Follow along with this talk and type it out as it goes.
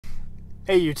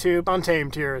Hey YouTube,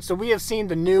 Untamed here. So we have seen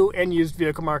the new and used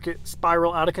vehicle market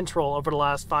spiral out of control over the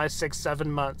last 5, 6,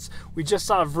 7 months. We just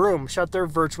saw Vroom shut their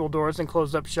virtual doors and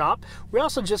close up shop. We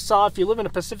also just saw, if you live in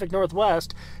the Pacific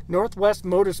Northwest, Northwest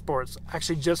Motorsports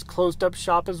actually just closed up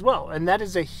shop as well. And that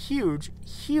is a huge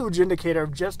indicator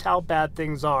of just how bad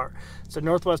things are. So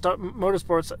Northwest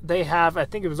Motorsports, they have, I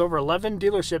think it was over 11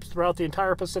 dealerships throughout the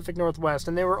entire Pacific Northwest,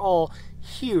 and they were all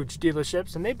huge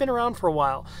dealerships, and they've been around for a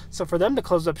while. So for them to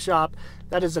close up shop,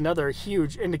 that is another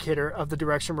huge indicator of the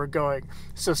direction we're going.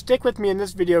 So stick with me in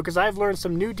this video because I've learned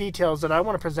some new details that I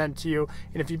want to present to you.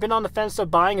 And if you've been on the fence of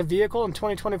buying a vehicle in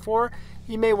 2024,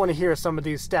 you may want to hear some of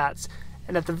these stats.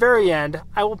 And at the very end,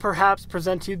 I will perhaps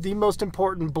present to you the most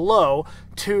important blow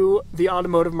to the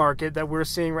automotive market that we're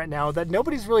seeing right now that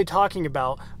nobody's really talking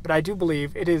about, but I do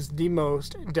believe it is the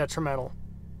most detrimental.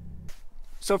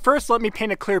 So first, let me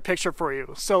paint a clear picture for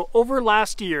you. So over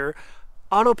last year,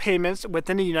 auto payments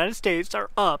within the United States are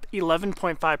up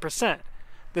 11.5%.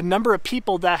 The number of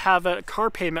people that have a car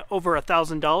payment over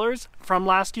 $1,000 from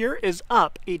last year is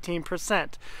up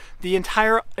 18%. The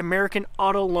entire American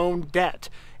auto loan debt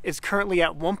is currently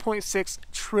at $1.6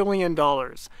 trillion.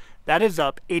 That is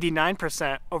up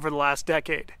 89% over the last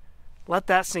decade. Let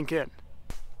that sink in.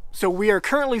 So we are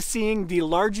currently seeing the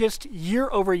largest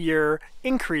year-over-year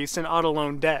increase in auto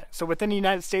loan debt. So within the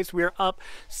United States, we are up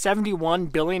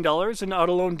 $71 billion in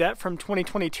auto loan debt from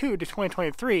 2022 to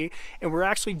 2023, and we're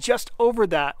actually just over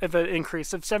that of an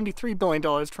increase of $73 billion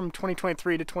from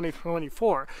 2023 to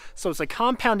 2024. So it's a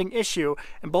compounding issue,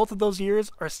 and both of those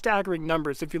years are staggering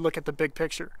numbers if you look at the big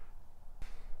picture.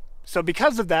 So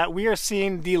because of that, we are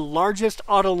seeing the largest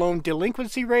auto loan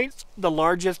delinquency rates, the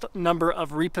largest number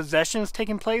of repossessions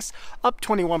taking place, up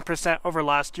 21% over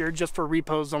last year just for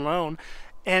repos alone.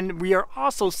 And we are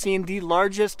also seeing the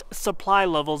largest supply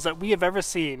levels that we have ever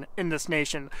seen in this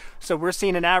nation. So we're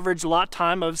seeing an average lot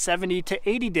time of 70 to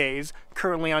 80 days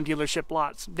currently on dealership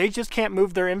lots. They just can't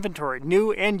move their inventory,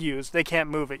 new and used, they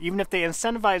can't move it. Even if they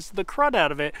incentivize the crud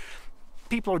out of it,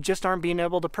 people just aren't being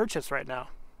able to purchase right now.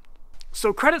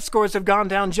 So credit scores have gone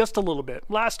down just a little bit.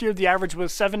 Last year, the average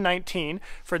was 719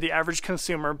 for the average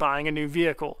consumer buying a new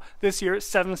vehicle. This year, it's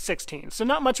 716. So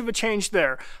not much of a change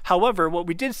there. However, what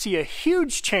we did see a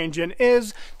huge change in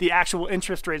is the actual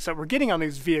interest rates that we're getting on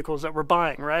these vehicles that we're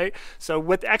buying, right? So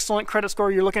with excellent credit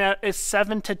score, you're looking at a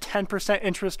 7 to 10%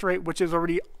 interest rate, which is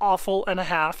already awful and a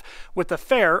half. With a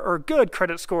fair or good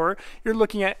credit score, you're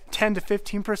looking at 10 to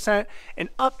 15% and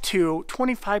up to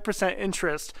 25%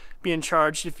 interest being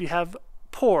charged if you have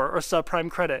poor or subprime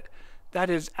credit.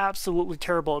 That is absolutely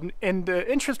terrible. And the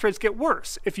interest rates get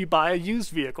worse if you buy a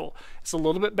used vehicle. It's a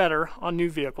little bit better on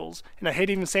new vehicles. And I hate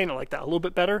even saying it like that. A little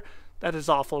bit better? That is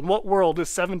awful. In what world is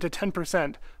 7 to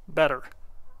 10% better?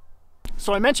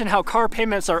 So I mentioned how car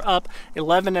payments are up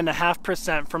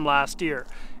 11.5% from last year.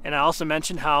 And I also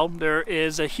mentioned how there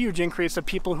is a huge increase of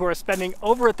people who are spending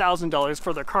over $1,000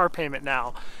 for their car payment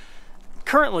now.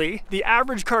 Currently, the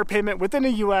average car payment within the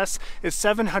US is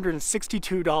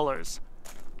 $762.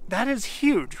 That is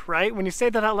huge, right? When you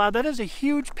say that out loud, that is a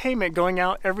huge payment going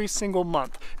out every single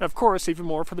month. And of course, even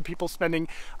more for the people spending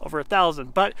over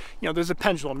 $1,000. But, you know, there's a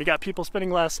pendulum. You got people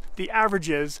spending less. The average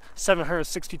is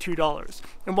 $762.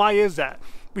 And why is that?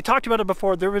 We talked about it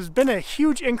before. There has been a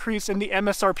huge increase in the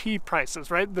MSRP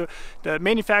prices, right? The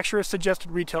manufacturer's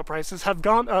suggested retail prices have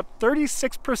gone up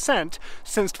 36%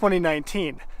 since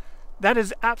 2019. That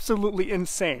is absolutely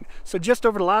insane. So just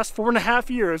over the last 4.5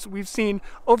 years, we've seen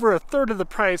over a third of the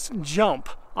price jump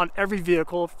on every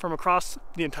vehicle from across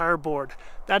the entire board.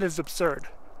 That is absurd.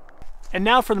 And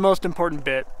now for the most important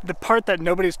bit, the part that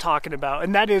nobody's talking about,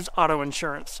 and that is auto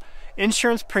insurance.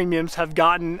 Insurance premiums have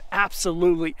gotten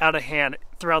absolutely out of hand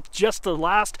throughout just the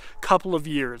last couple of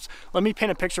years. Let me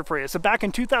paint a picture for you. So back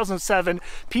in 2007,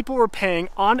 people were paying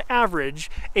on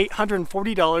average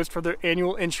 $840 for their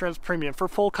annual insurance premium for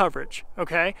full coverage,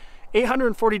 okay?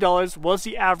 $840 was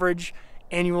the average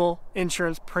annual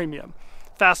insurance premium.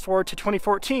 Fast forward to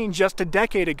 2014, just a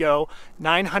decade ago,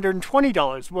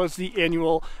 $920 was the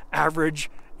annual average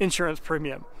insurance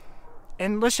premium.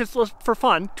 And let's for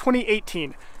fun,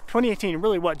 2018,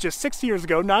 really what, just 6 years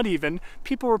ago, not even,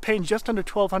 people were paying just under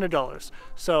 $1,200.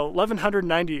 So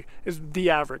 $1,190 is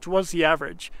the average, was the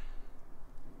average.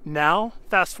 Now,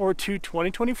 fast forward to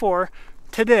 2024,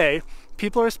 today,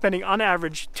 people are spending on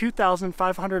average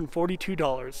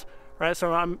 $2,542. Right,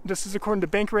 so this is according to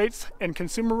bank rates and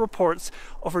consumer reports,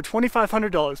 over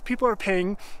 $2,500 people are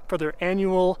paying for their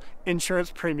annual insurance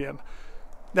premium.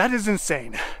 That is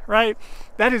insane, right?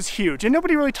 That is huge, and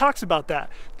nobody really talks about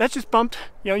that. That just bumped,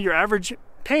 you know, your average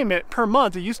payment per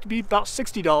month. It used to be about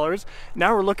 $60.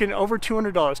 Now we're looking at over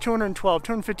 $200, $212,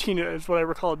 $215 is what I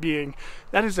recall it being.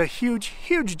 That is a huge,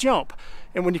 huge jump.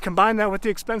 And when you combine that with the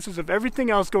expenses of everything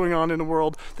else going on in the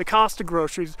world, the cost of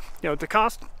groceries, you know, the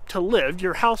cost to live,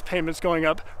 your house payments going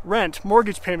up, rent,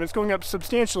 mortgage payments going up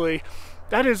substantially,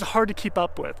 that is hard to keep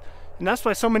up with. And that's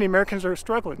why so many Americans are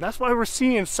struggling. That's why we're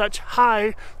seeing such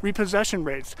high repossession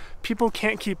rates. People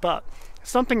can't keep up.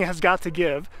 Something has got to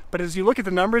give, but as you look at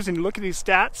the numbers and you look at these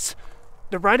stats,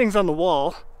 the writing's on the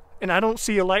wall, and I don't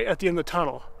see a light at the end of the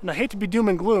tunnel. And I hate to be doom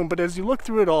and gloom, but as you look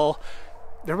through it all,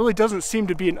 there really doesn't seem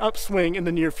to be an upswing in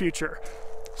the near future.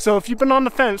 So if you've been on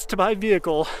the fence to buy a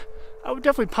vehicle, I would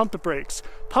definitely pump the brakes.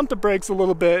 Pump the brakes a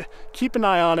little bit, keep an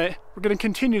eye on it. We're going to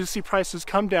continue to see prices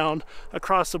come down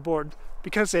across the board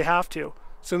because they have to.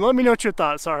 So let me know what your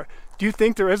thoughts are. Do you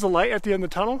think there is a light at the end of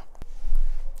the tunnel?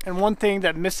 And one thing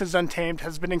that Mrs. Untamed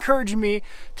has been encouraging me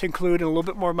to include in a little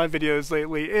bit more of my videos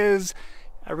lately is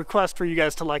a request for you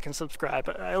guys to like and subscribe.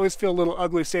 I always feel a little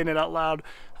ugly saying it out loud,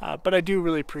 but I do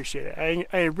really appreciate it.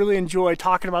 I really enjoy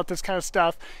talking about this kind of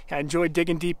stuff. I enjoy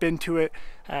digging deep into it,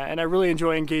 and I really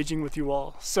enjoy engaging with you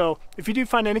all. So if you do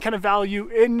find any kind of value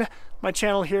in my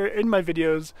channel here, in my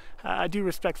videos, I do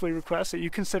respectfully request that you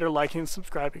consider liking and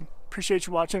subscribing. Appreciate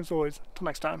you watching as always. Until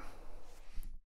next time.